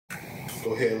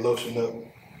Go ahead and lotion up.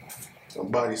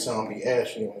 Somebody saw me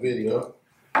ashy on video.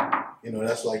 You know,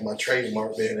 that's like my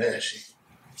trademark, being ashy.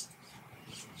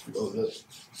 Go look.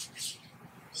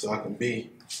 So I can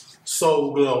be so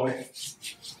glowing.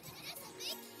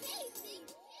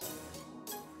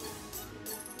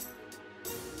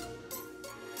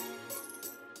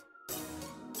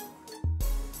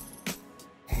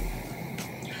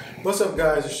 What's up,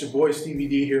 guys? It's your boy Stevie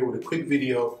D here with a quick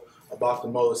video about the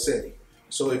Mola Setti.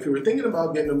 So if you were thinking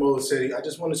about getting the Mola Setti, I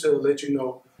just wanted to let you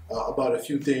know about a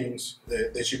few things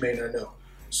that you may not know.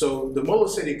 So the Mola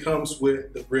Setti comes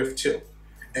with the Rift tilt,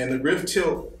 and the Rift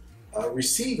tilt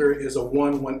receiver is a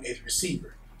 1/1/8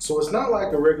 receiver. So it's not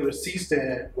like a regular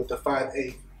C-stand with the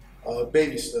 5/8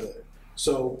 baby stud.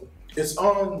 So it's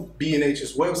on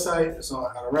B&H's website, it's on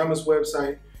Adorama's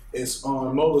website, it's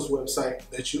on Mola's website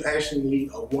that you actually need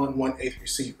a 1/1/8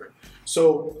 receiver.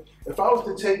 So if I was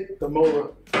to take the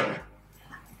Mola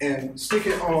and stick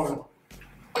it on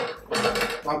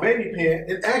my baby pen,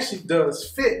 it actually does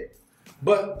fit,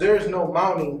 but there's no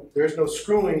mounting, there's no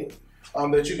screwing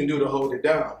that you can do to hold it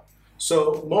down.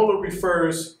 So Mola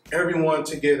refers everyone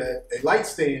to get a light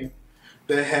stand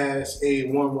that has a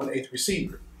 1/1/8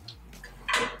 receiver.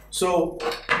 So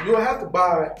you'll have to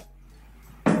buy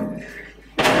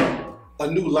a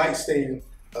new light stand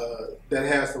that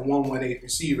has the 1/1/8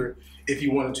 receiver if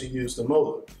you wanted to use the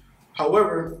Mola.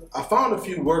 However, I found a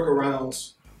few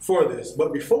workarounds for this,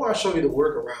 but before I show you the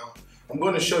workaround, I'm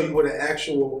going to show you what an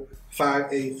actual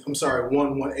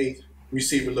 1/1/8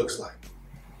 receiver looks like.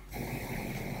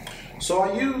 So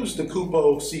I use the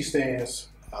Kupo C-stands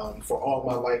for all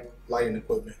my lighting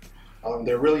equipment.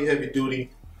 They're really heavy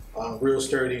duty, real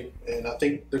sturdy, and I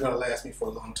think they're going to last me for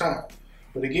a long time.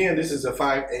 But again, this is a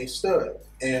 5/8 stud,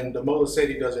 and the Mola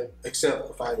Setti doesn't accept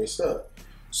a 5/8 stud.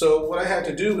 So what I had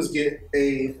to do was get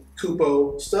a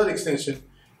Kupo stud extension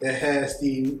that has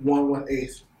the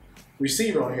 1/1/8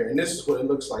 receiver on here, and this is what it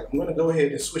looks like. I'm going to go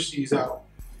ahead and switch these out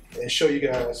and show you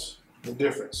guys the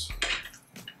difference.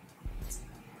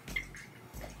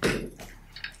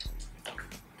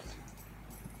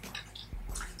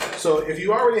 So if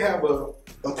you already have a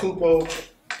Kupo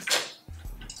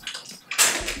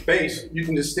base, you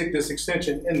can just stick this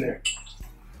extension in there.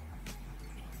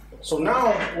 So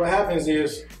now what happens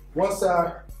is, once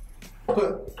I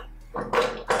put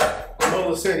the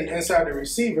Mola Setti inside the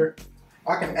receiver,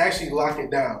 I can actually lock it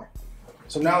down.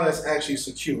 So now that's actually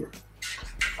secure.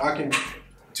 I can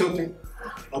tilt it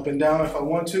up and down if I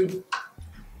want to,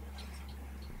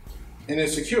 and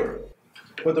it's secure.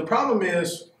 But the problem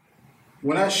is,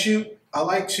 when I shoot, I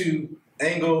like to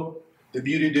angle the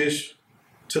beauty dish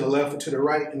to the left or to the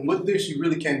right, and with this, you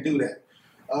really can't do that.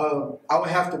 I would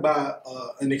have to buy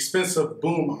an expensive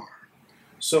boom arm.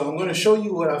 So I'm going to show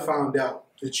you what I found out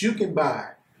that you can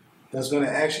buy that's going to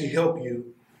actually help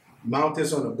you mount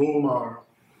this on a boom arm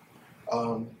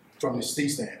from the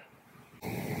C-stand.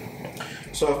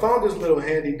 So I found this little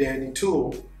handy dandy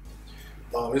tool.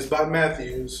 It's by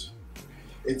Matthews.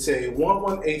 It's a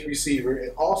 1/1/8 receiver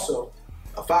and also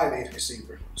a 5/8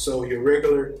 receiver. So your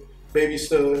regular baby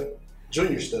stud,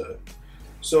 junior stud.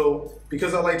 So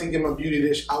because I like to get my beauty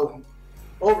dish out and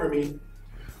over me,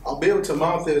 I'll be able to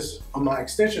mount this on my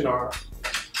extension arm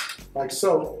like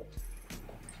so.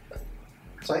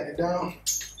 Tighten it down.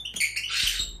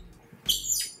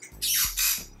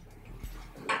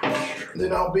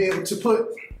 Then I'll be able to put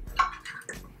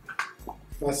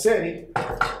my Setti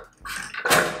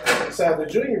inside the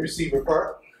junior receiver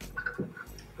part.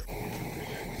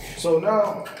 So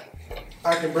now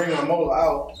I can bring my Mola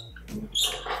out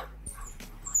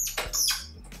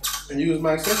and use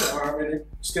my extension arm, and it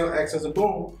still acts as a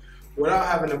boom without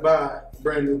having to buy a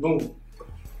brand new boom.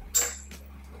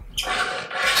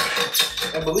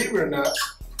 And believe it or not,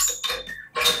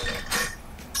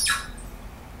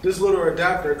 this little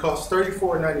adapter costs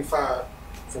 $34.95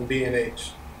 from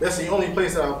B&H. That's the only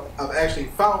place that I've actually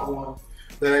found one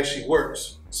that actually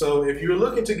works. So if you're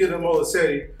looking to get a Mola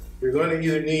Setti, you're going to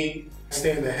either need a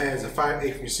stand that has a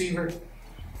 5/8 receiver,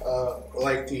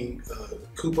 like the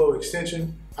Kupo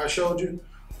extension I showed you,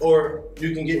 or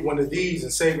you can get one of these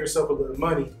and save yourself a little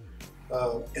money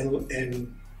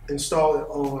and install it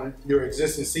on your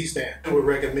existing C-stand. I would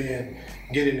recommend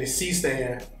getting a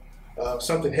C-stand,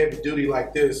 something heavy duty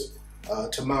like this,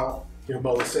 to mount your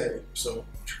Mola Setti. So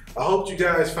I hope you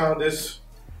guys found this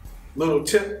little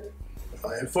tip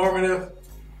informative,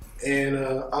 and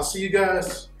I'll see you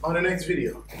guys on the next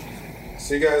video.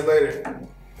 See you guys later.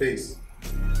 Peace.